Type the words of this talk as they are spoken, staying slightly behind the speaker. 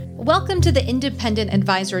Welcome to the Independent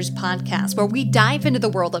Advisors Podcast, where we dive into the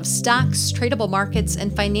world of stocks, tradable markets,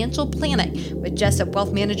 and financial planning with Jessup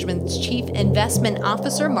Wealth Management's Chief Investment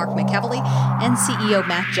Officer, Mark McEvely, and CEO,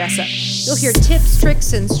 Matt Jessup. You'll hear tips,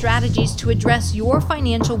 tricks, and strategies to address your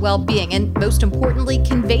financial well-being and, most importantly,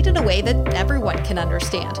 conveyed in a way that everyone can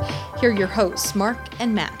understand. Here are your hosts, Mark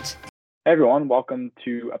and Matt. Hey everyone, welcome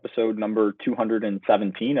to episode number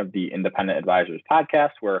 217 of the Independent Advisors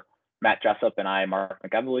Podcast, where Matt Jessup and I, Mark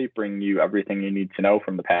McEvely, bring you everything you need to know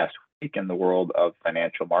from the past week in the world of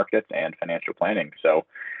financial markets and financial planning. So,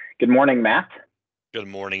 good morning, Matt. Good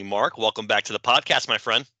morning, Mark. Welcome back to the podcast, my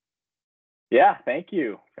friend. Yeah, thank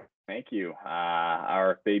you. Thank you.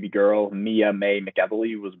 Our baby girl, Mia May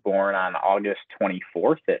McEvely, was born on August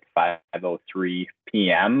 24th at 5:03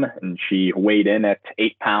 p.m., and she weighed in at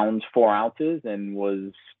 8 pounds, 4 ounces and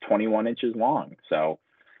was 21 inches long. So,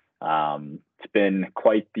 it's been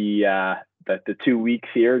quite the 2 weeks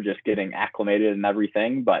here, just getting acclimated and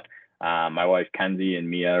everything. But my wife Kenzie and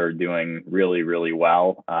Mia are doing really, really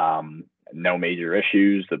well. No major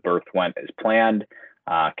issues. The birth went as planned.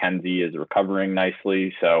 Kenzie is recovering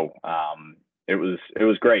nicely, so it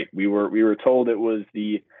was great. We were told it was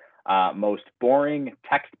the most boring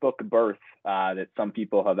textbook birth that some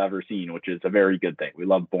people have ever seen, which is a very good thing. We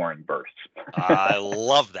love boring births. I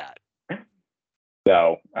love that.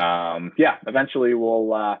 So, eventually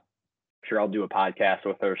we'll, sure I'll do a podcast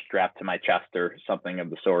with her strapped to my chest or something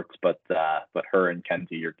of the sorts, but her and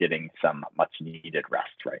Kenzie are getting some much needed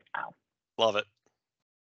rest right now. Love it.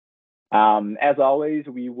 As always,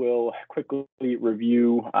 we will quickly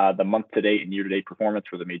review the month-to-date and year-to-date performance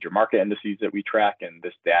for the major market indices that we track, and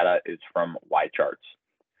this data is from YCharts.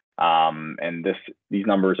 And these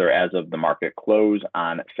numbers are as of the market close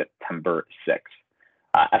on September 6th.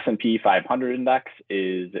 S&P 500 index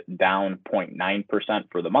is down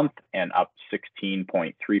 0.9% for the month and up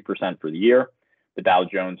 16.3% for the year. The Dow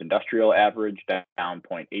Jones Industrial Average down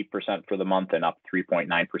 0.8% for the month and up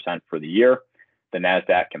 3.9% for the year. The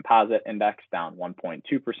NASDAQ Composite Index down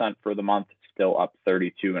 1.2% for the month, still up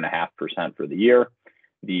 32.5% for the year.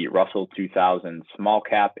 The Russell 2000 Small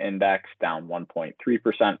Cap Index down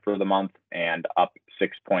 1.3% for the month and up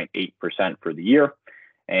 6.8% for the year.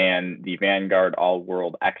 And the Vanguard All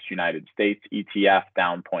World X United States ETF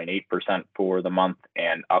down 0.8% for the month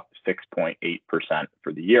and up 6.8%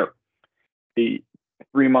 for the year. The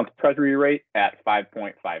 3-month Treasury rate at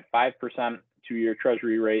 5.55%, 2-year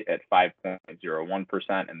Treasury rate at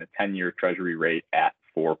 5.01%, and the 10-year Treasury rate at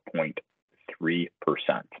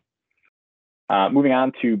 4.3%. Moving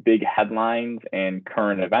on to big headlines and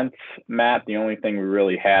current events, Matt, the only thing we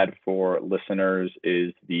really had for listeners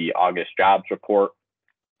is the August jobs report.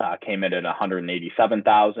 Came in at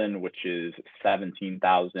 187,000, which is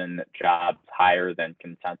 17,000 jobs higher than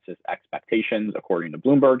consensus expectations, according to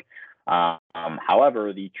Bloomberg.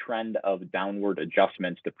 However, the trend of downward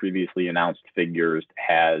adjustments to previously announced figures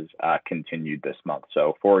has continued this month.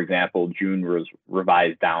 So, for example, June was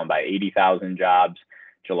revised down by 80,000 jobs.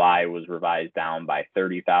 July was revised down by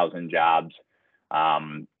 30,000 jobs.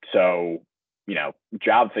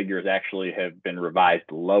 Job figures actually have been revised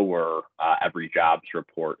lower every jobs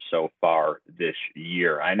report so far this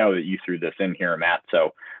year. I know that you threw this in here, Matt.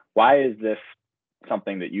 So why is this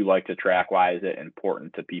something that you like to track? Why is it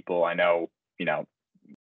important to people? I know,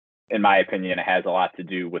 in my opinion, it has a lot to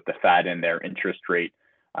do with the Fed and their interest rate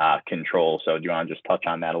control. So do you want to just touch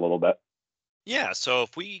on that a little bit? Yeah. So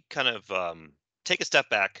if we kind of take a step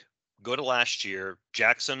back, go to last year,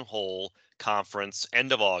 Jackson Hole conference,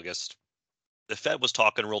 end of August, the Fed was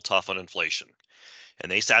talking real tough on inflation. And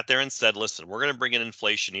they sat there and said, listen, we're going to bring in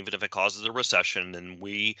inflation even if it causes a recession. And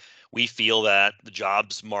we feel that the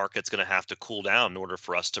jobs market's going to have to cool down in order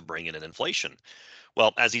for us to bring in an inflation.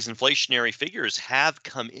 Well, as these inflationary figures have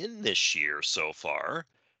come in this year so far,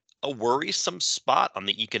 a worrisome spot on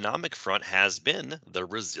the economic front has been the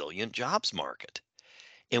resilient jobs market.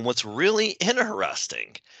 And what's really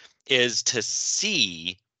interesting is to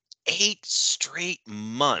see 8 straight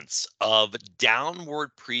months of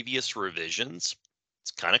downward previous revisions.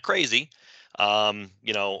 It's kind of crazy. I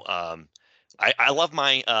love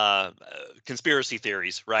my conspiracy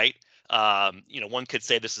theories, right? One could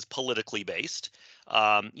say this is politically based.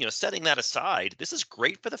 Setting that aside, this is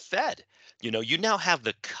great for the Fed. You now have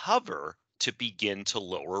the cover to begin to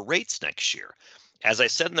lower rates next year. As I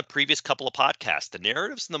said in the previous couple of podcasts, the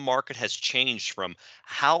narratives in the market has changed from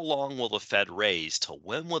how long will the Fed raise to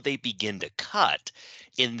when will they begin to cut.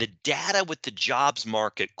 In the data with the jobs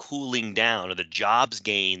market cooling down or the jobs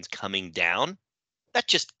gains coming down, that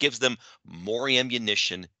just gives them more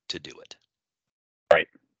ammunition to do it.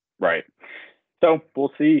 Right. So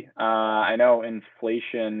we'll see. I know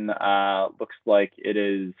inflation looks like it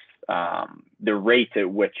is the rate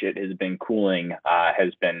at which it has been cooling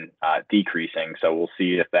has been decreasing. So we'll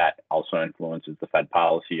see if that also influences the Fed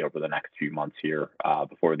policy over the next few months here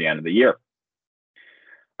before the end of the year.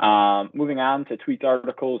 Moving on to tweets,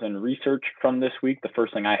 articles, and research from this week. The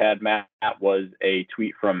first thing I had, Matt, was a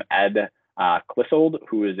tweet from Ed Clissold,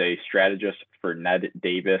 who is a strategist for Ned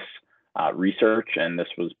Davis Research, and this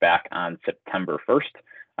was back on September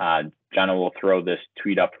 1st. Jenna will throw this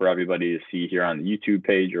tweet up for everybody to see here on the YouTube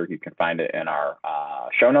page, or you can find it in our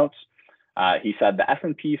show notes. He said the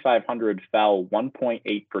S&P 500 fell 1.8%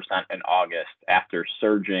 in August after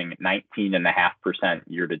surging 19.5%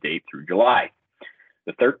 year to date through July.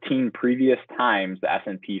 The 13 previous times the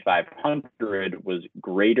S&P 500 was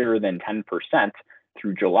greater than 10%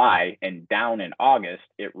 through July and down in August,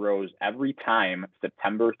 it rose every time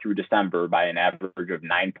September through December by an average of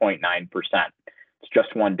 9.9%. It's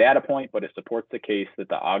just one data point, but it supports the case that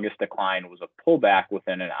the August decline was a pullback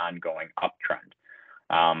within an ongoing uptrend.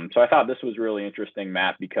 So I thought this was really interesting,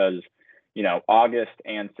 Matt, because, you know, August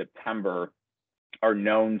and September are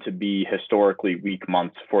known to be historically weak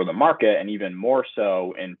months for the market, and even more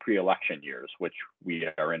so in pre-election years, which we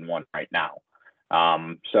are in one right now.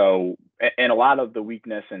 So, and a lot of the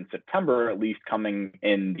weakness in September, at least coming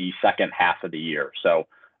in the second half of the year. So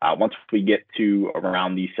once we get to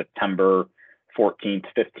around the September 14th,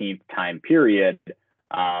 15th time period,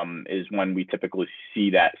 is when we typically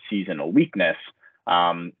see that seasonal weakness.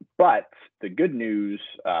 But the good news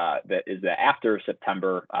that is that after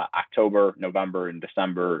September, October, November, and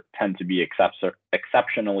December tend to be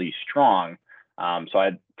exceptionally strong. So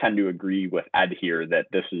I tend to agree with Ed here that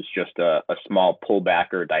this is just a small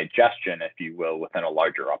pullback or digestion, if you will, within a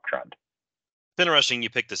larger uptrend. It's interesting you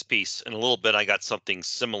picked this piece. In a little bit, I got something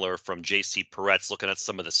similar from JC Peretz looking at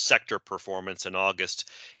some of the sector performance in August,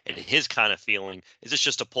 and his kind of feeling, is this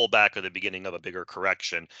just a pullback or the beginning of a bigger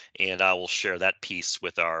correction? And I will share that piece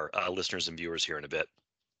with our listeners and viewers here in a bit.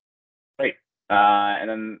 Great. And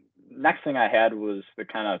then next thing I had was the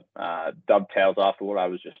kind of dovetails off of what I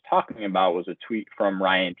was just talking about, was a tweet from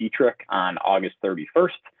Ryan Dietrich on August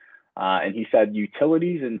 31st. And he said,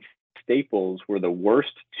 utilities and staples were the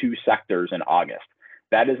worst two sectors in August.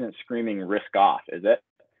 That isn't screaming risk off, is it?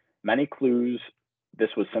 Many clues this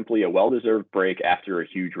was simply a well-deserved break after a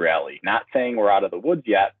huge rally. Not saying we're out of the woods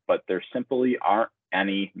yet, but there simply aren't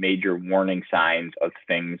any major warning signs of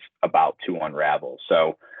things about to unravel.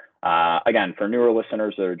 So again, for newer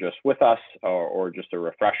listeners that are just with us, or just a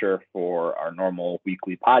refresher for our normal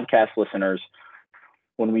weekly podcast listeners,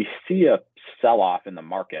 when we see a sell-off in the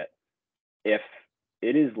market, if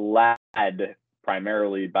it is led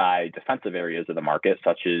primarily by defensive areas of the market,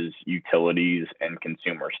 such as utilities and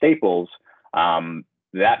consumer staples,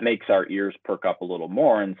 that makes our ears perk up a little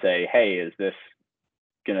more and say, hey, is this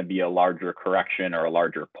going to be a larger correction or a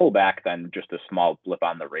larger pullback than just a small blip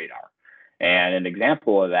on the radar? And an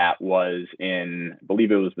example of that was in, I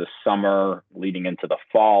believe it was the summer leading into the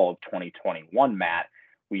fall of 2021, Matt,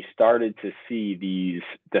 we started to see these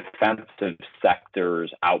defensive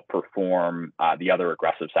sectors outperform the other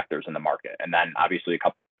aggressive sectors in the market. And then obviously a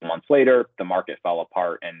couple of months later, the market fell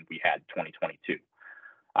apart and we had 2022.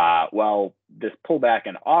 Well, this pullback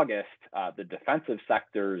in August, the defensive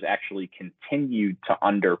sectors actually continued to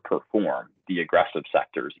underperform the aggressive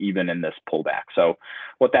sectors, even in this pullback. So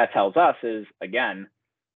what that tells us is, again,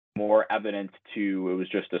 more evidence to it was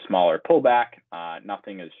just a smaller pullback.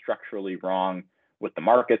 Nothing is structurally wrong with the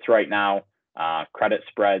markets right now. Credit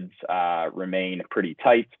spreads remain pretty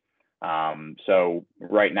tight. So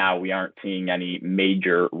right now we aren't seeing any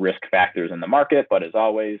major risk factors in the market, but as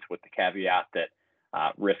always, with the caveat that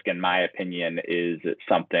risk, in my opinion, is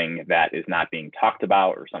something that is not being talked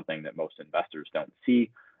about or something that most investors don't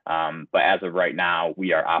see. But as of right now,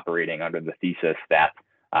 we are operating under the thesis that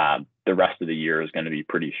the rest of the year is going to be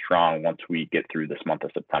pretty strong once we get through this month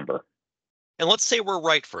of September. And let's say we're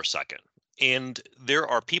right for a second. And there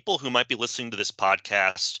are people who might be listening to this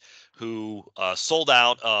podcast who sold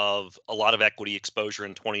out of a lot of equity exposure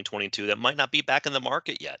in 2022 that might not be back in the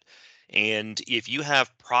market yet. And if you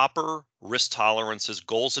have proper risk tolerances,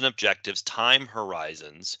 goals and objectives, time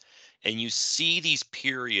horizons, and you see these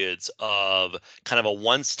periods of kind of a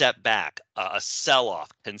one step back, a sell-off,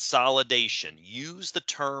 consolidation, use the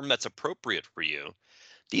term that's appropriate for you.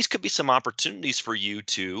 These could be some opportunities for you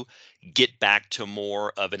to get back to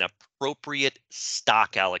more of an appropriate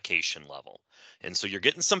stock allocation level. And so you're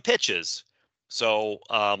getting some pitches. So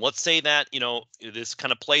let's say that, this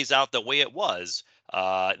kind of plays out the way it was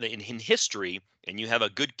in history, and you have a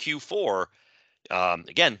good Q4.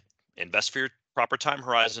 Again, invest for your proper time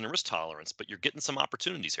horizon and risk tolerance, but you're getting some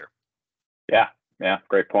opportunities here. Yeah,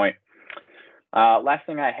 great point. Last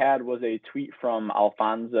thing I had was a tweet from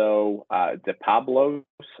Alfonso de Pablos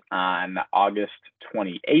on August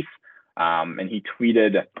 28th. And he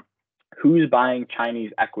tweeted, "Who's buying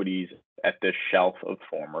Chinese equities at this shelf of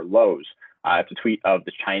former lows?" It's a tweet of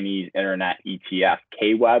the Chinese internet ETF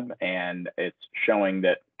KWEB, and it's showing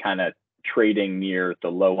that kind of trading near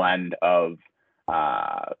the low end of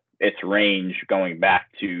its range going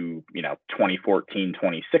back to 2014,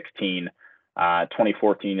 2016.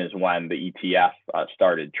 2014 is when the ETF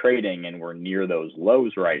started trading, and we're near those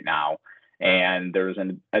lows right now. And there's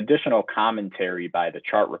an additional commentary by the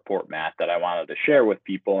chart report, Matt, that I wanted to share with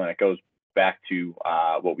people, and it goes back to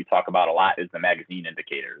what we talk about a lot is the magazine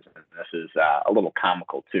indicators. And this is a little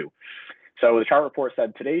comical too. So the chart report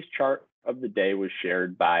said, today's chart of the day was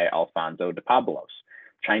shared by Alfonso de Pablos.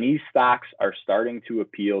 Chinese stocks are starting to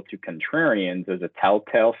appeal to contrarians as a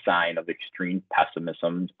telltale sign of extreme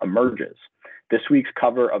pessimism emerges. This week's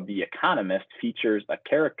cover of The Economist features a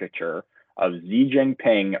caricature of Xi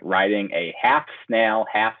Jinping riding a half snail,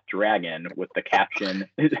 half dragon with the caption,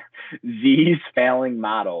 "Xi's failing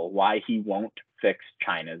model, why he won't fix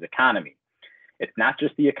China's economy." It's not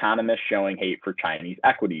just The Economist showing hate for Chinese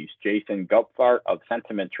equities. Jason Gupfart of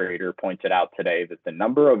Sentiment Trader pointed out today that the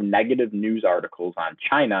number of negative news articles on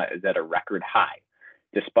China is at a record high.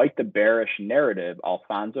 Despite the bearish narrative,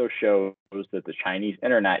 Alfonso shows that the Chinese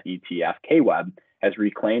internet ETF KWEB has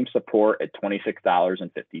reclaimed support at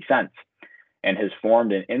 $26.50 and has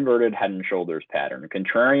formed an inverted head and shoulders pattern.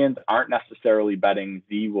 Contrarians aren't necessarily betting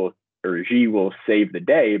Xi will save the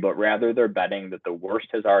day, but rather they're betting that the worst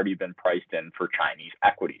has already been priced in for Chinese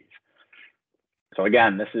equities. So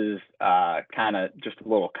again, this is kind of just a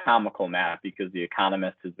little comical, Matt, because The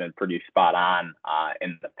Economist has been pretty spot on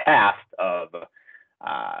in the past of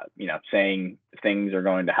saying things are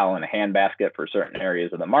going to hell in a handbasket for certain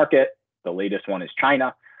areas of the market. The latest one is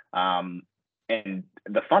China. And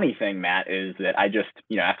the funny thing, Matt, is that I just,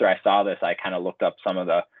 after I saw this, I kind of looked up some of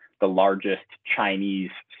the largest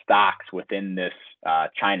Chinese stocks within this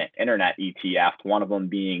China internet ETF, one of them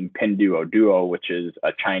being Pinduoduo, which is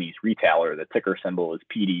a Chinese retailer. The ticker symbol is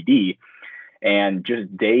PDD. And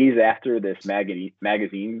just days after this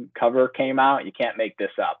magazine cover came out, you can't make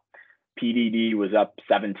this up, PDD was up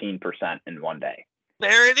 17% in one day.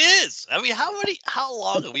 There it is. I mean, how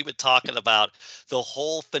long have we been talking about the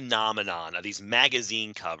whole phenomenon of these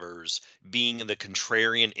magazine covers being the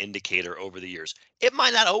contrarian indicator over the years? It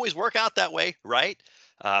might not always work out that way, right?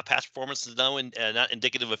 Past performance is not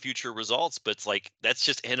indicative of future results, but it's like, that's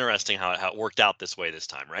just interesting how it worked out this way this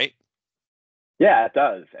time, right? Yeah, it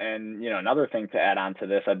does. And, another thing to add on to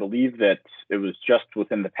this, I believe that it was just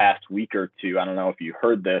within the past week or two, I don't know if you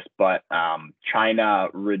heard this, but China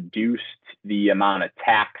reduced the amount of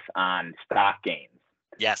tax on stock gains.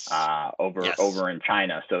 Yes. Over in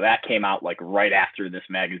China. So that came out like right after this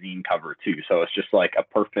magazine cover too. So it's just like a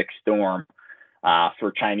perfect storm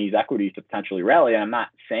for Chinese equities to potentially rally. And I'm not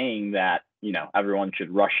saying that, everyone should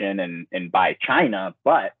rush in and buy China,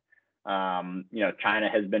 but China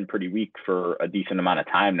has been pretty weak for a decent amount of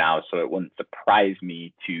time now, so it wouldn't surprise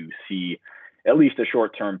me to see at least a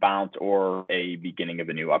short-term bounce or a beginning of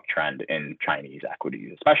a new uptrend in Chinese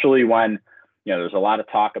equities, especially when, there's a lot of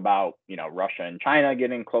talk about, Russia and China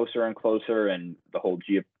getting closer and closer, and the whole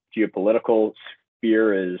geopolitical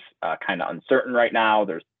sphere is kind of uncertain right now.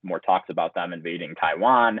 There's more talks about them invading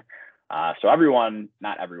Taiwan. So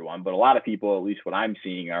not everyone, but a lot of people, at least what I'm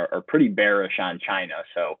seeing, are pretty bearish on China.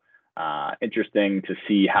 So interesting to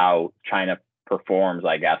see how China performs,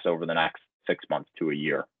 I guess, over the next 6 months to a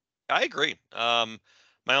year. I agree. My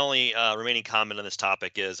only remaining comment on this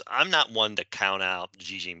topic is I'm not one to count out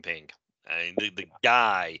Xi Jinping. I mean, the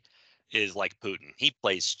guy is like Putin. He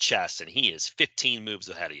plays chess, and he is 15 moves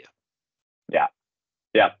ahead of you.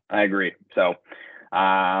 Yeah, I agree. So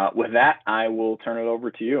with that, I will turn it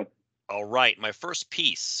over to you. All right, my first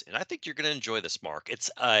piece, and I think you're going to enjoy this, Mark.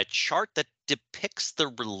 It's a chart that depicts the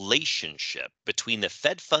relationship between the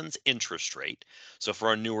Fed funds interest rate. So for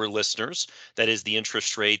our newer listeners, that is the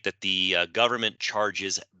interest rate that the government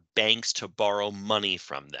charges banks to borrow money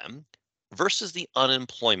from them versus the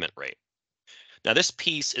unemployment rate. Now, this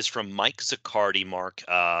piece is from Mike Zaccardi, Mark.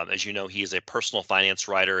 As you know, he is a personal finance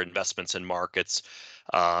writer, investments and markets,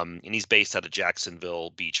 and he's based out of Jacksonville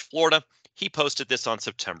Beach, Florida. He posted this on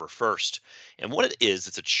September 1st. And what it is,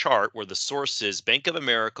 it's a chart where the source is Bank of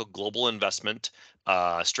America Global Investment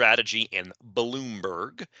Strategy and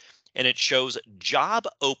Bloomberg. And it shows job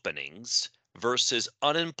openings versus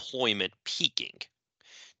unemployment peaking.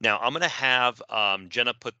 Now, I'm going to have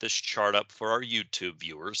Jenna put this chart up for our YouTube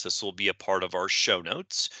viewers. This will be a part of our show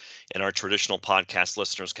notes, and our traditional podcast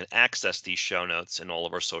listeners can access these show notes in all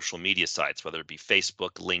of our social media sites, whether it be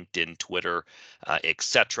Facebook, LinkedIn, Twitter,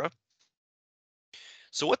 etc.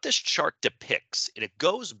 So what this chart depicts, and it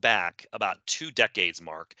goes back about 2 decades,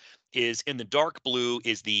 Mark, is in the dark blue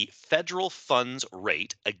is the federal funds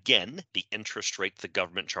rate, again, the interest rate the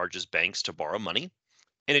government charges banks to borrow money.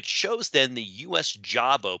 And it shows then the U.S.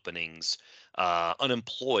 job openings,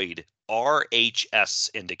 unemployed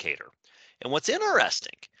RHS indicator. And what's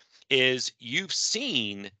interesting is you've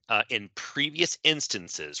seen in previous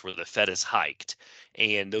instances where the Fed has hiked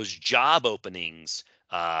and those job openings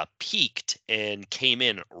peaked and came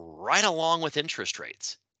in right along with interest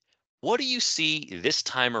rates. What do you see this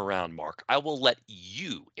time around, Mark? I will let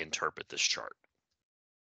you interpret this chart.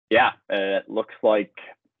 Yeah, it looks like,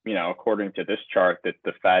 according to this chart, that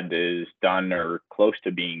the Fed is done or close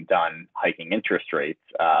to being done hiking interest rates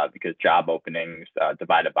because job openings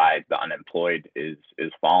divided by the unemployed is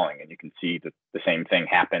falling. And you can see that the same thing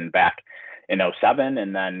happened back in 2007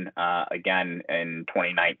 and then again in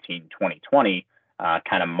 2019, 2020,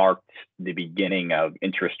 kind of marked the beginning of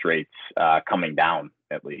interest rates coming down,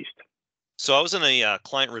 at least. So I was in a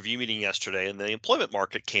client review meeting yesterday, and the employment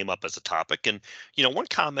market came up as a topic. And one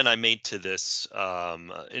comment I made to this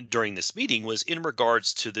during this meeting was in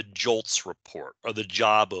regards to the JOLTS report or the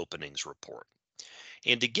job openings report.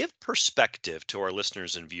 And to give perspective to our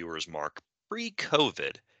listeners and viewers, Mark,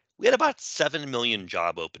 pre-COVID, we had about 7 million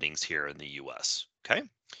job openings here in the U.S. Okay,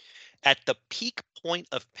 at the peak point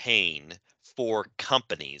of pain for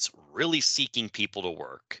companies really seeking people to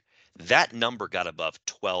work, that number got above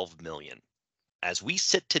 12 million. As we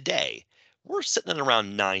sit today, we're sitting at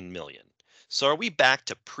around 9 million. So are we back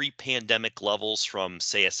to pre-pandemic levels from,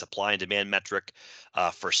 say, a supply and demand metric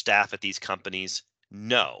for staff at these companies?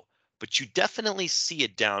 No, but you definitely see a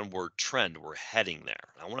downward trend. We're heading there.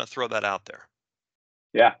 I want to throw that out there.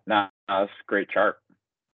 Yeah, no, that's a great chart.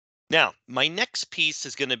 Now, my next piece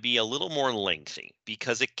is going to be a little more lengthy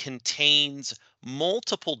because it contains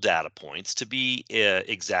multiple data points. To be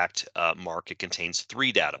exact, Mark, it contains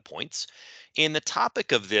 3 data points. And the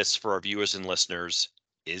topic of this for our viewers and listeners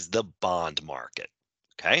is the bond market.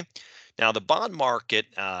 Okay. Now, the bond market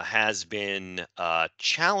has been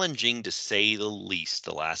challenging to say the least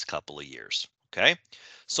the last couple of years. Okay.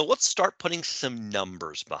 So let's start putting some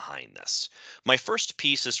numbers behind this. My first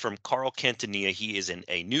piece is from Carl Quintanilla. He is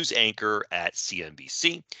a news anchor at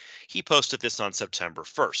CNBC. He posted this on September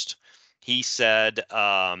 1st. He said,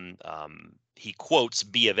 he quotes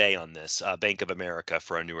B of A on this, Bank of America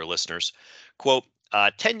for our newer listeners, quote,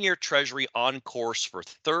 10-year Treasury on course for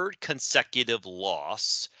third consecutive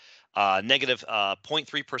loss, negative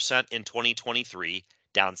 0.3% in 2023,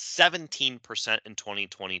 down 17% in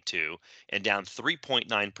 2022, and down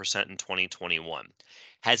 3.9% in 2021,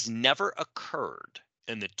 has never occurred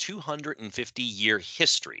in the 250-year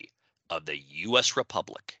history of the U.S.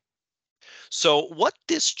 Republic. So what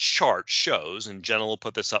this chart shows, and Jenna will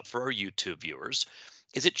put this up for our YouTube viewers,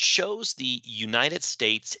 is it shows the United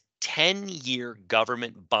States 10-year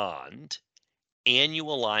government bond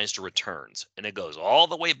annualized returns. And it goes all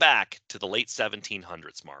the way back to the late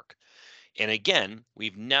 1700s, Mark. And again,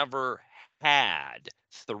 we've never had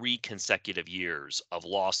 3 consecutive years of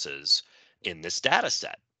losses in this data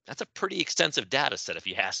set. That's a pretty extensive data set, if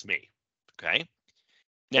you ask me. Okay.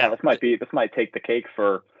 Now, this might take the cake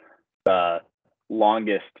for the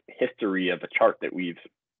longest history of a chart that we've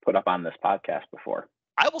put up on this podcast before.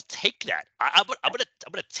 I will take that. I'm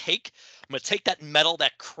gonna take that medal,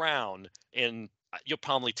 that crown, and you'll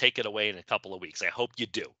probably take it away in a couple of weeks. I hope you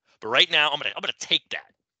do. But right now, I'm gonna take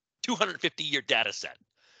that 250-year data set.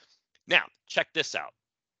 Now, check this out.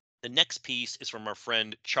 The next piece is from our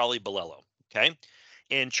friend Charlie Bilello. Okay,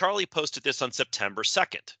 and Charlie posted this on September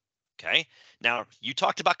 2nd. Okay, now you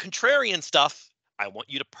talked about contrarian stuff. I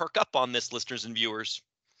want you to perk up on this, listeners and viewers.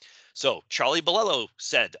 So Charlie Bilello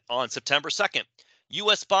said on September 2nd,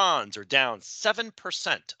 U.S. bonds are down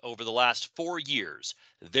 7% over the last 4 years,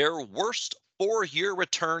 their worst 4-year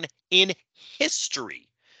return in history.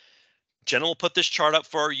 Jenna will put this chart up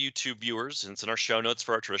for our YouTube viewers, and it's in our show notes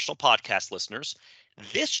for our traditional podcast listeners.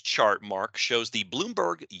 This chart, Mark, shows the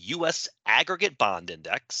Bloomberg U.S. Aggregate Bond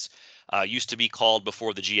Index, used to be called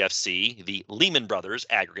before the GFC, the Lehman Brothers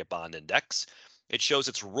Aggregate Bond Index. It shows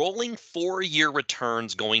its rolling 4-year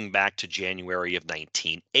returns going back to January of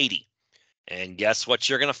 1980. And guess what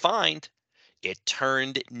you're going to find? It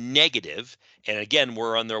turned negative. And again,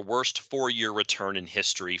 we're on their worst 4-year return in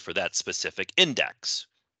history for that specific index.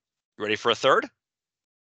 You ready for a third?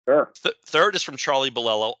 Sure. Third is from Charlie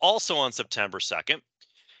Bilello, also on September 2nd.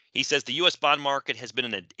 He says the U.S. bond market has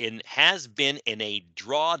been in a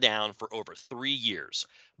drawdown for over 3 years,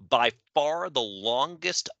 by far the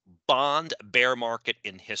longest bond bear market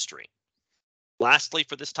in history. Lastly,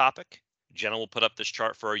 for this topic, Jenna will put up this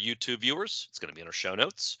chart for our YouTube viewers. It's going to be in our show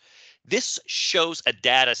notes. This shows a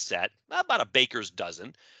data set, about a baker's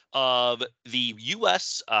dozen, of the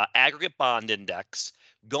U.S. Aggregate Bond Index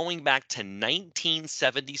going back to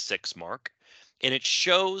 1976, Mark. And it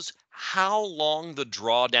shows how long the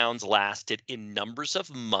drawdowns lasted in numbers of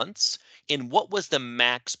months and what was the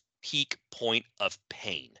max peak point of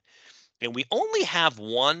pain. And we only have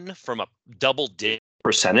one from a double-digit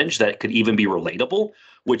percentage that could even be relatable,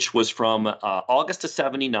 which was from August of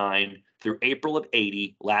 79 through April of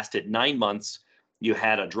 80, lasted 9 months. You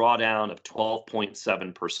had a drawdown of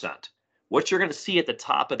 12.7%. What you're going to see at the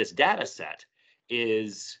top of this data set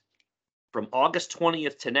is from August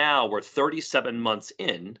 20th to now, we're 37 months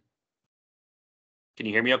in. Can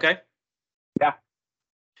you hear me okay? Yeah.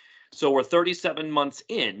 So we're 37 months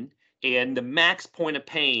in, and the max point of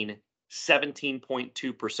pain,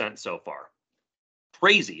 17.2% so far.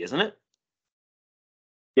 Crazy, isn't it?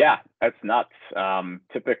 Yeah, that's nuts.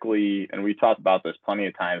 Typically, and we talked about this plenty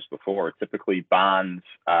of times before, typically bonds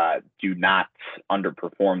do not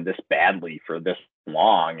underperform this badly for this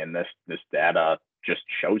long, and this data just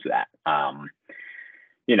shows that.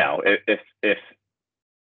 If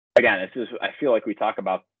again, it's just, I feel like we talk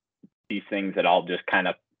about these things that all just kind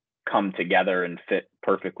of come together and fit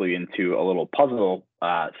perfectly into a little puzzle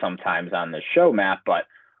sometimes on the show, Matt, but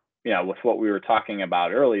with what we were talking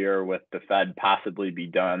about earlier, with the Fed possibly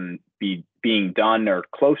being done or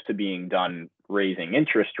close to being done raising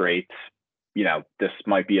interest rates, this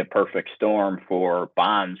might be a perfect storm for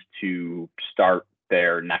bonds to start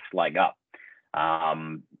their next leg up,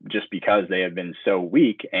 just because they have been so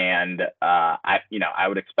weak. And I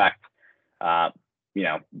would expect,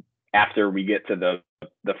 after we get to the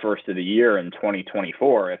first of the year in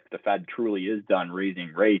 2024, if the Fed truly is done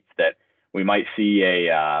raising rates, that we might see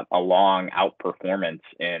a long outperformance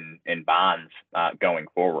in bonds going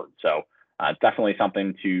forward. So definitely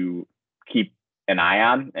something to keep an eye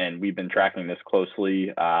on. And we've been tracking this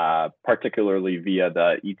closely, particularly via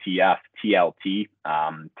the ETF TLT,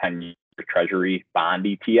 10-year Treasury bond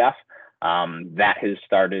ETF. That has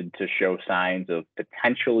started to show signs of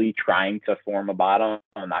potentially trying to form a bottom.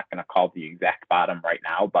 I'm not going to call the exact bottom right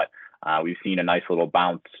now, but we've seen a nice little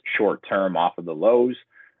bounce short term off of the lows.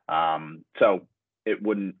 So it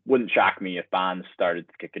wouldn't shock me if bonds started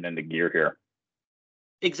kicking into gear here.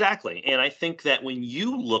 Exactly. And I think that when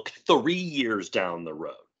you look 3 years down the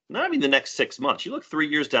road, not even the next 6 months, you look 3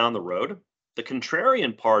 years down the road, the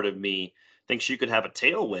contrarian part of me thinks you could have a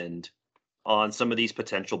tailwind on some of these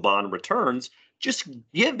potential bond returns, just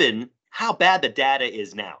given how bad the data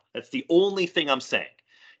is now. That's the only thing I'm saying,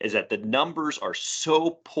 is that the numbers are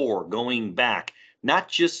so poor going back, not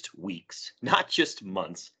just weeks, not just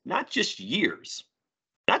months, not just years,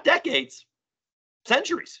 not decades,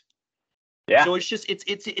 centuries. Yeah. So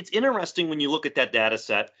it's interesting when you look at that data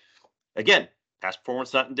set. Again, past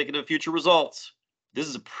performance not indicative of future results. This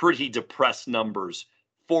is a pretty depressed numbers,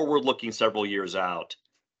 forward-looking several years out.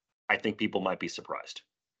 I think people might be surprised.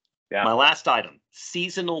 Yeah. My last item,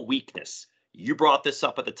 seasonal weakness. You brought this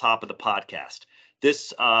up at the top of the podcast.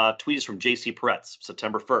 This tweet is from JC Peretz,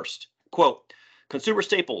 September 1st. Quote, consumer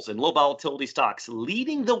staples and low volatility stocks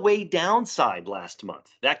leading the way downside last month.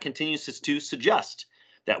 That continues to suggest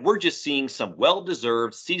that we're just seeing some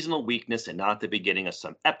well-deserved seasonal weakness and not the beginning of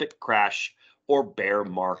some epic crash or bear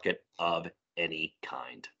market of any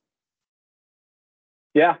kind.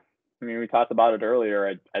 Yeah. I mean, we talked about it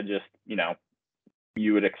earlier. I just,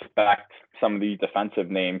 you would expect some of these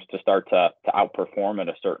defensive names to start to outperform at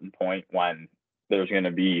a certain point when there's going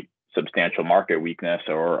to be substantial market weakness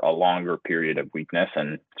or a longer period of weakness,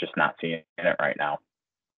 and just not seeing it right now.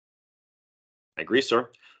 I agree, sir.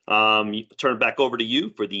 Turn it back over to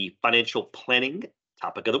you for the financial planning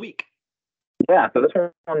topic of the week. Yeah, so this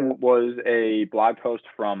one was a blog post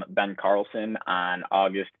from Ben Carlson on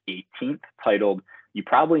August 18th titled, "You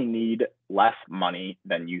Probably Need Less Money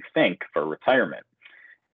Than You Think for Retirement."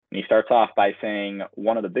 And he starts off by saying,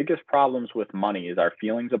 one of the biggest problems with money is our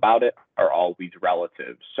feelings about it are always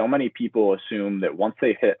relative. So many people assume that once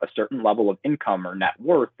they hit a certain level of income or net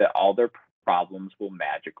worth, that all their problems will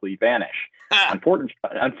magically vanish.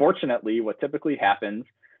 Unfortunately, what typically happens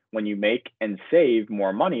when you make and save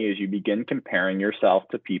more money is you begin comparing yourself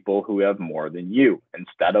to people who have more than you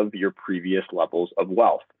instead of your previous levels of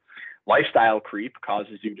wealth. Lifestyle creep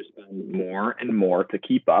causes you to spend more and more to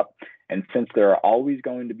keep up. And since there are always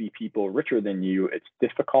going to be people richer than you, it's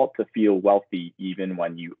difficult to feel wealthy even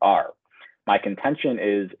when you are. My contention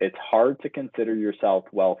is it's hard to consider yourself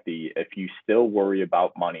wealthy if you still worry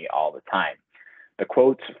about money all the time. The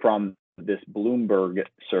quotes from this Bloomberg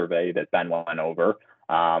survey that Ben went over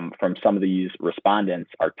from some of these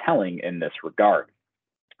respondents are telling in this regard.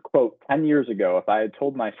 Quote, 10 years ago, if I had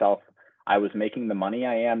told myself I was making the money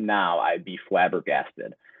I am now, I'd be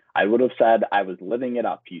flabbergasted. I would have said I was living it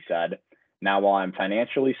up, he said. Now, while I'm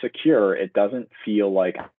financially secure, it doesn't feel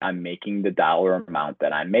like I'm making the dollar amount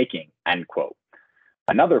that I'm making, end quote.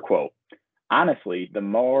 Another quote, honestly, the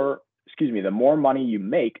more money you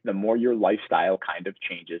make, the more your lifestyle kind of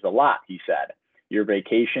changes a lot, he said. Your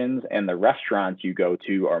vacations and the restaurants you go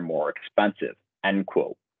to are more expensive, end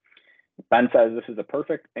quote. Ben says this is a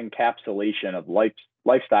perfect encapsulation of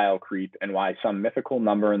lifestyle creep and why some mythical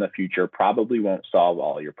number in the future probably won't solve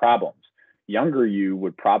all your problems. Younger you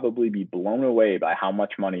would probably be blown away by how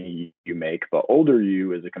much money you make, but older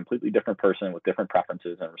you is a completely different person with different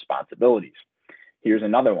preferences and responsibilities. Here's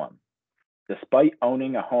another one. Despite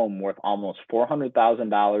owning a home worth almost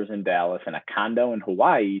 $400,000 in Dallas and a condo in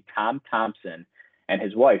Hawaii, Tom Thompson and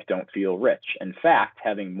his wife don't feel rich. In fact,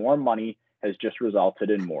 having more money has just resulted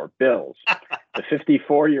in more bills. The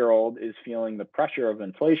 54-year-old is feeling the pressure of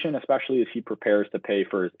inflation, especially as he prepares to pay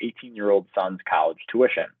for his 18-year-old son's college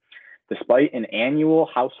tuition. Despite an annual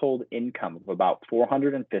household income of about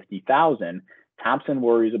 $450,000, Thompson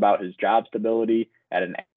worries about his job stability at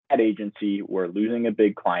an ad agency where losing a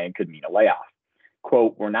big client could mean a layoff.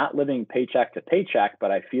 Quote, we're not living paycheck to paycheck,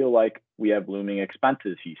 but I feel like we have looming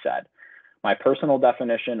expenses, he said. My personal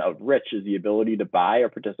definition of rich is the ability to buy or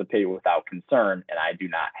participate without concern, and I do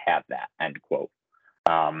not have that, end quote.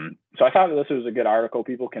 So I thought this was a good article.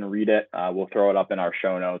 People can read it. We'll throw it up in our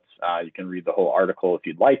show notes. You can read the whole article if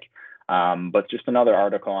you'd like. But just another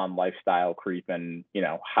article on lifestyle creep and,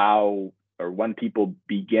 how or when people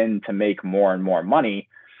begin to make more and more money.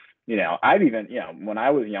 I've even, when I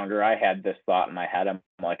was younger, I had this thought in my head. I'm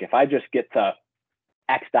like, if I just get to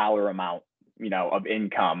X dollar amount, of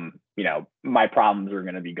income, my problems are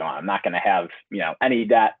going to be gone. I'm not going to have, any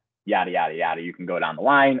debt, yada, yada, yada. You can go down the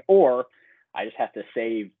line, or I just have to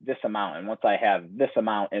save this amount. And once I have this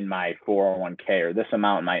amount in my 401k or this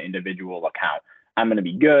amount in my individual account, I'm going to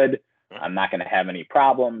be good. I'm not going to have any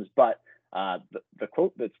problems. But the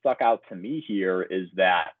quote that stuck out to me here is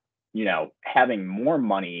that, having more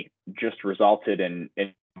money just resulted in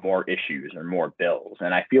more issues or more bills.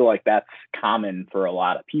 And I feel like that's common for a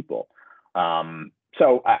lot of people.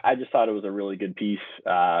 So I just thought it was a really good piece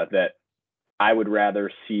that I would rather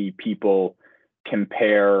see people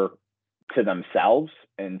compare to themselves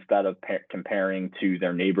instead of comparing to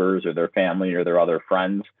their neighbors or their family or their other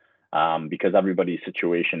friends, because everybody's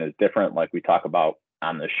situation is different, like we talk about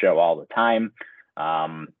on the show all the time.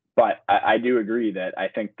 But I do agree that I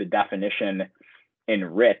think the definition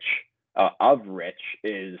of rich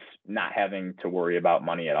is not having to worry about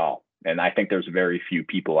money at all. And I think there's very few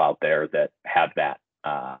people out there that have that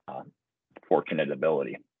fortunate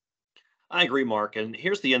ability. I agree, Mark. And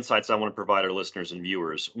here's the insights I want to provide our listeners and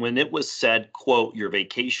viewers. When it was said, quote, your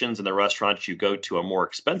vacations and the restaurants you go to are more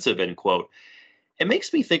expensive, end quote, it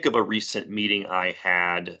makes me think of a recent meeting I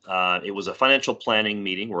had. It was a financial planning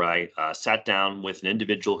meeting where I sat down with an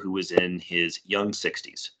individual who was in his young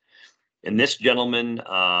 60s. And this gentleman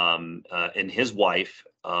and his wife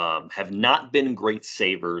have not been great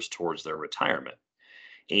savers towards their retirement.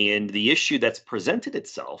 And the issue that's presented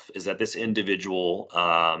itself is that this individual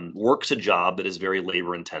works a job that is very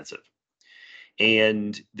labor intensive.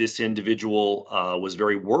 And this individual was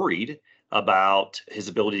very worried about his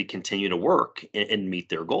ability to continue to work and meet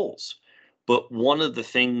their goals. But one of the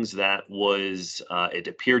things that was, it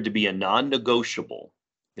appeared to be a non-negotiable,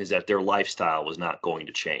 is that their lifestyle was not going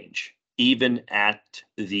to change, even at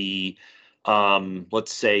the,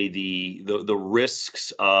 let's say, the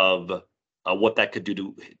risks of what that could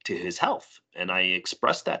do to his health. And I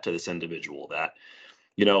expressed that to this individual that,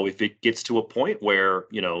 if it gets to a point where,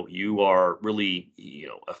 you are really,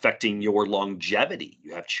 affecting your longevity,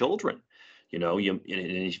 you have children, and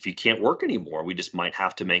if you can't work anymore, we just might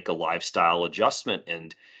have to make a lifestyle adjustment.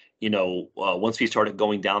 And, once we started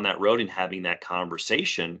going down that road and having that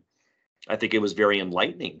conversation, I think it was very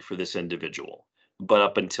enlightening for this individual. But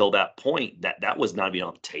up until that point, that was not even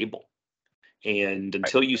on the table. And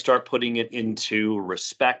until you start putting it into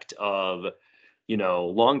respect of,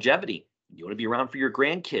 longevity, you want to be around for your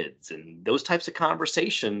grandkids and those types of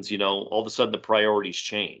conversations, all of a sudden the priorities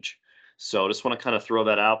change. So I just want to kind of throw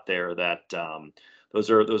that out there that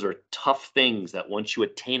those are tough things that once you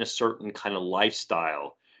attain a certain kind of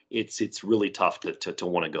lifestyle, it's really tough to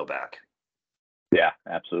want to go back. Yeah,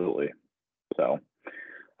 absolutely. So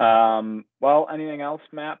Well, anything else,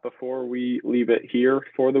 Matt, before we leave it here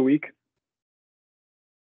for the week?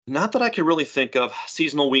 Not that I can really think of.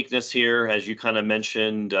 Seasonal weakness here, as you kind of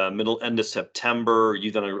mentioned, end of September.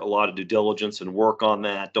 You've done a lot of due diligence and work on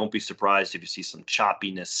that. Don't be surprised if you see some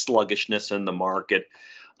choppiness, sluggishness in the market.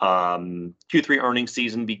 Q3 earnings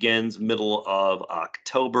season begins middle of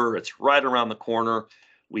October. It's right around the corner.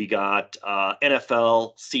 We got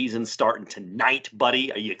NFL season starting tonight,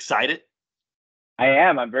 buddy. Are you excited? I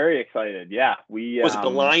am. I'm very excited. Yeah, Was it the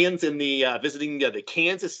Lions and the visiting the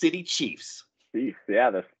Kansas City Chiefs? Chiefs,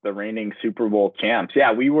 yeah, the reigning Super Bowl champs.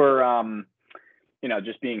 Yeah, we were,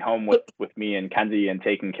 just being home with me and Kenzie and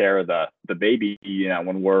taking care of the baby.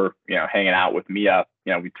 When we're hanging out with Mia,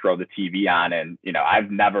 we throw the TV on, and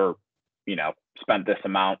I've never spent this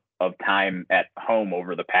amount of time at home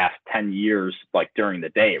over the past 10 years, like during the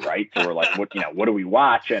day, right? So we're like, what do we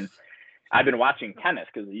watch? And I've been watching tennis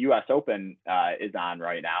because the U.S. Open is on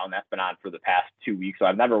right now, and that's been on for the past 2 weeks. So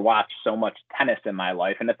I've never watched so much tennis in my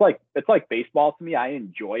life, and it's like baseball to me. I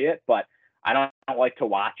enjoy it, but I don't like to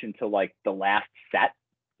watch until like the last set.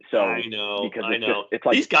 So I know because it's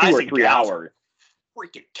like these guys 2 or 3 hours.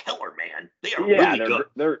 Freaking killer, man! They are really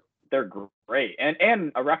good. They're great.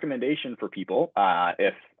 And a recommendation for people,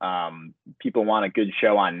 if people want a good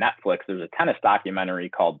show on Netflix, there's a tennis documentary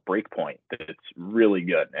called Breakpoint that's really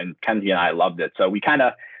good. And Kenzie and I loved it. So we kind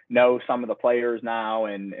of know some of the players now,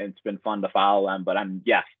 and it's been fun to follow them. But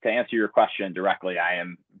to answer your question directly, I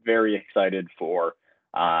am very excited for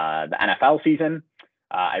the NFL season.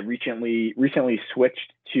 I recently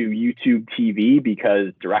switched to YouTube TV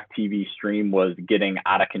because DirecTV Stream was getting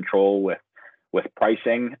out of control with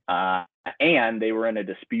pricing, and they were in a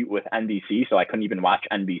dispute with NBC, so I couldn't even watch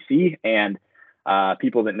NBC. And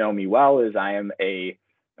people that know me well is I am a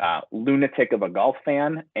lunatic of a golf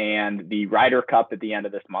fan, and the Ryder Cup at the end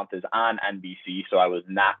of this month is on NBC, so I was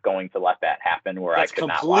not going to let that happen where That's I could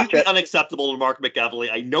not watch it. That's completely unacceptable to Mark McEvely.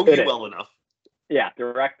 I know you well enough. Yeah,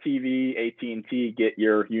 DirecTV, AT&T, get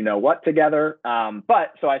your what together.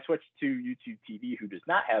 But so I switched to YouTube TV, who does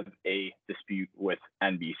not have a dispute with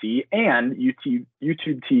NBC, and YouTube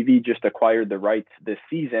TV just acquired the rights this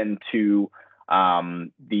season to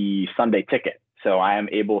the Sunday Ticket. So I am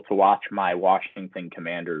able to watch my Washington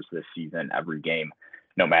Commanders this season every game,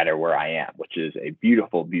 no matter where I am, which is a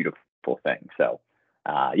beautiful, beautiful thing. So.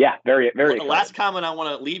 Very, very. The last comment I want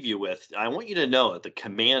to leave you with, I want you to know that the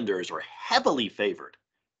Commanders are heavily favored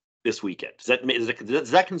this weekend. Does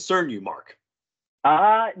that concern you, Mark?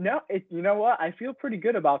 No. You know what? I feel pretty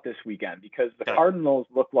good about this weekend because the Cardinals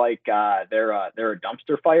look like they're a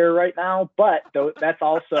dumpster fire right now. But that's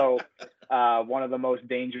also one of the most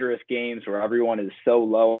dangerous games where everyone is so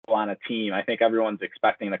low on a team. I think everyone's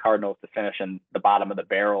expecting the Cardinals to finish in the bottom of the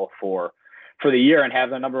barrel for the year and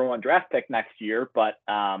have the number 1 draft pick next year. But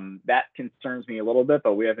that concerns me a little bit.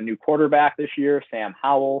 But we have a new quarterback this year, Sam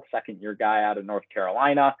Howell, second-year guy out of North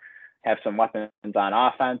Carolina, have some weapons on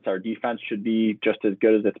offense. Our defense should be just as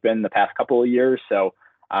good as it's been the past couple of years. So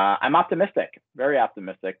I'm optimistic, very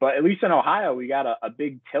optimistic. But at least in Ohio, we got a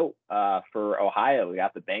big tilt for Ohio. We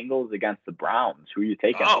got the Bengals against the Browns. Who are you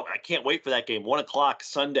taking? Oh, I can't wait for that game. 1:00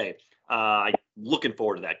 Sunday. Looking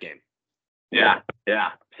forward to that game. Yeah.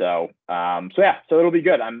 So it'll be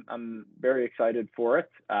good. I'm very excited for it.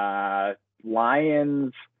 It's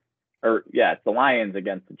the Lions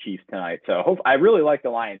against the Chiefs tonight. So I really like the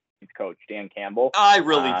Lions coach, Dan Campbell. I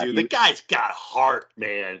really do. The guy's got heart,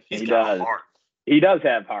 man. He's got heart. He does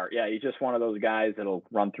have heart. Yeah, he's just one of those guys that'll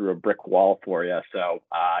run through a brick wall for you. So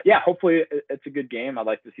hopefully it's a good game. I'd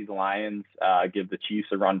like to see the Lions give the Chiefs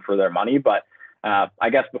a run for their money. But I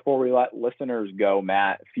guess before we let listeners go,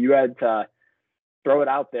 Matt, if you had to throw it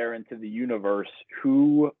out there into the universe,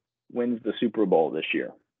 who wins the Super Bowl this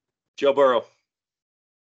year? Joe Burrow.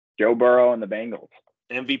 Joe Burrow and the Bengals.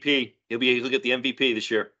 MVP. He'll get the MVP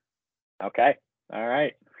this year. Okay. All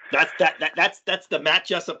right. That's the Matt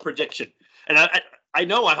Jessup prediction. And I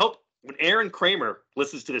know, I hope when Aaron Kramer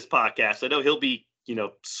listens to this podcast, I know he'll be,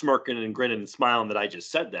 smirking and grinning and smiling that I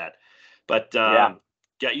just said that. But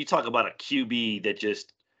you talk about a QB that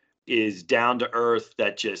just is down to earth,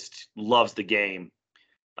 that just loves the game.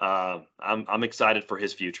 I'm excited for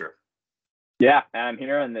his future. Yeah, and I'm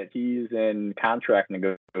hearing that he's in contract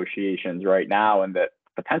negotiations right now, and that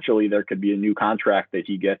potentially there could be a new contract that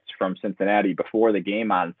he gets from Cincinnati before the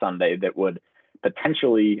game on Sunday that would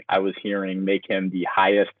potentially, I was hearing, make him the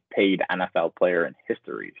highest paid NFL player in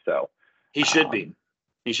history. So he should be.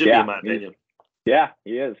 He should be, in my opinion. Yeah,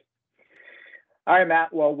 he is. All right,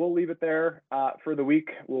 Matt. Well, we'll leave it there for the week.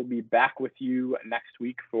 We'll be back with you next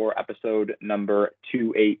week for episode number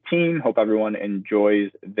 218. Hope everyone enjoys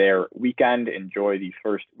their weekend. Enjoy the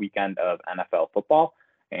first weekend of NFL football.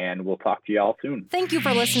 And we'll talk to you all soon. Thank you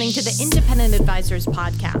for listening to the Independent Advisors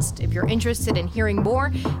Podcast. If you're interested in hearing more,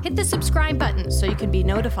 hit the subscribe button so you can be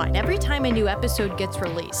notified every time a new episode gets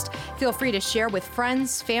released. Feel free to share with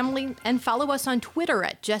friends, family, and follow us on Twitter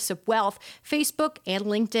at Jessup Wealth, Facebook, and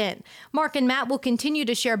LinkedIn. Mark and Matt will continue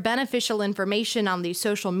to share beneficial information on these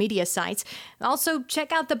social media sites. Also,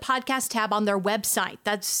 check out the podcast tab on their website.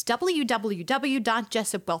 That's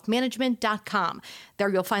www.jessupwealthmanagement.com. There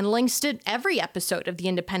you'll find links to every episode of the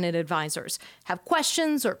Independent Advisors. Have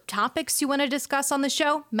questions or topics you want to discuss on the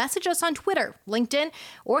show? Message us on Twitter, LinkedIn,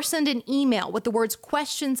 or send an email with the words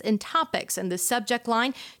questions and topics in the subject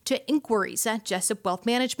line to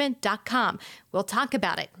inquiries@jessupwealthmanagement.com. We'll talk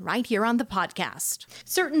about it right here on the podcast.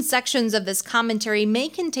 Certain sections of this commentary may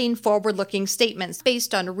contain forward-looking statements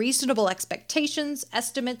based on reasonable expectations,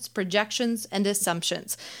 estimates, projections, and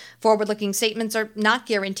assumptions. Forward-looking statements are not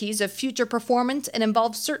guarantees of future performance and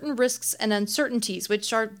involve certain risks and uncertainties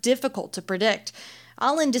which are difficult to predict.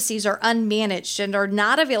 All indices are unmanaged and are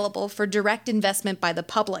not available for direct investment by the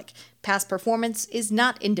public. Past performance is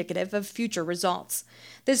not indicative of future results.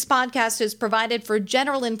 This podcast is provided for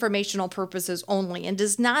general informational purposes only and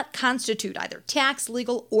does not constitute either tax,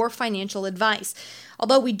 legal, or financial advice.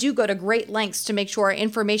 Although we do go to great lengths to make sure our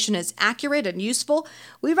information is accurate and useful,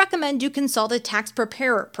 we recommend you consult a tax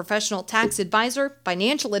preparer, professional tax advisor,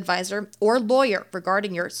 financial advisor, or lawyer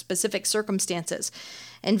regarding your specific circumstances.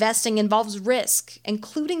 Investing involves risk,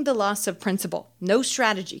 including the loss of principal. No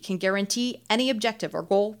strategy can guarantee any objective or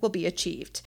goal will be achieved.